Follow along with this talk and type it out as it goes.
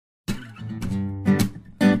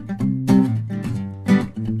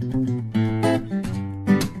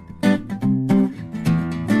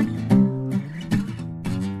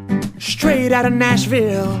Straight out of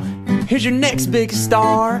Nashville, here's your next big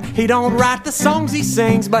star. He don't write the songs he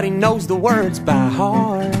sings, but he knows the words by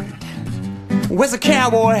heart. Wears a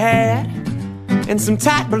cowboy hat and some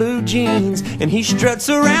tight blue jeans, and he struts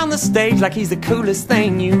around the stage like he's the coolest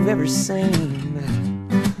thing you've ever seen.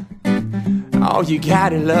 Oh, you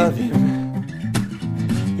gotta love him.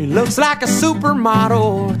 He looks like a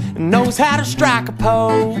supermodel and knows how to strike a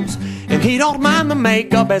pose, and he don't mind the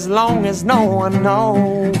makeup as long as no one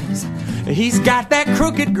knows. He's got that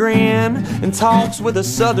crooked grin and talks with a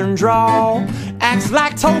southern drawl. Acts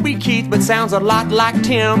like Toby Keith but sounds a lot like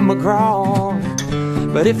Tim McGraw.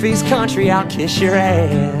 But if he's country, I'll kiss your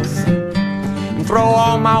ass and throw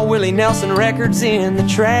all my Willie Nelson records in the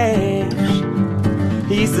trash.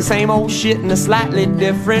 He's the same old shit in a slightly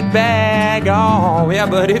different bag. Oh yeah,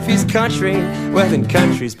 but if he's country, well then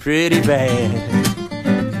country's pretty bad.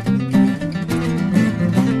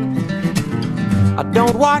 I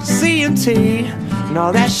don't watch CMT,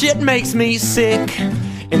 no, that shit makes me sick.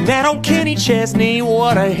 And that old Kenny Chesney,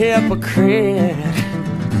 what a hypocrite.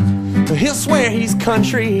 He'll swear he's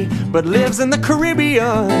country, but lives in the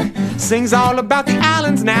Caribbean. Sings all about the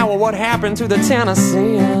islands now, or what happened to the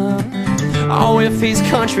Tennessean. Oh, if he's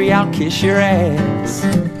country, I'll kiss your ass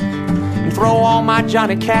and throw all my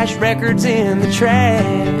Johnny Cash records in the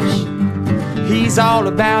trash. He's all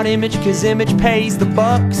about image, 'cause image pays the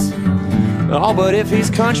bucks. Oh, but if he's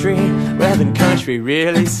country, well then country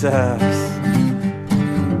really sucks.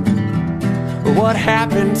 What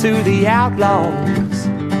happened to the outlaws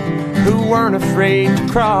who weren't afraid to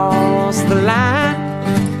cross the line?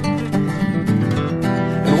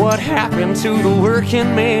 And what happened to the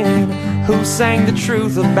working men who sang the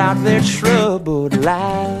truth about their troubled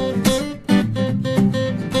lives?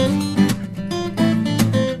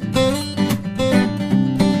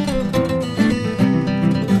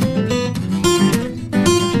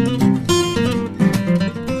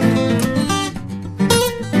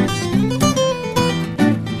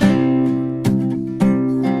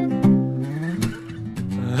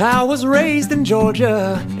 I was raised in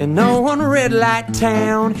Georgia in no one red light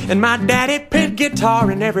town, and my daddy played guitar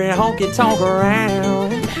in every honky-tonk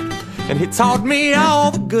around. And he taught me all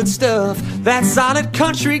the good stuff, that solid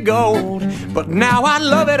country gold. But now I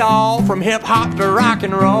love it all, from hip-hop to rock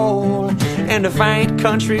and roll. And if I ain't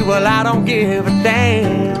country, well I don't give a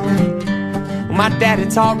damn. My daddy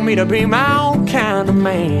taught me to be my own kind of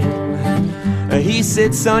man. He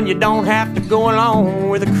said, son, you don't have to go along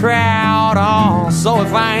with the crowd. Oh, so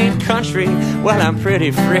if I ain't country, well, I'm pretty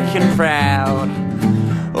freaking proud.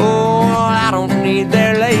 Oh, I don't need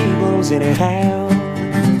their labels anyhow.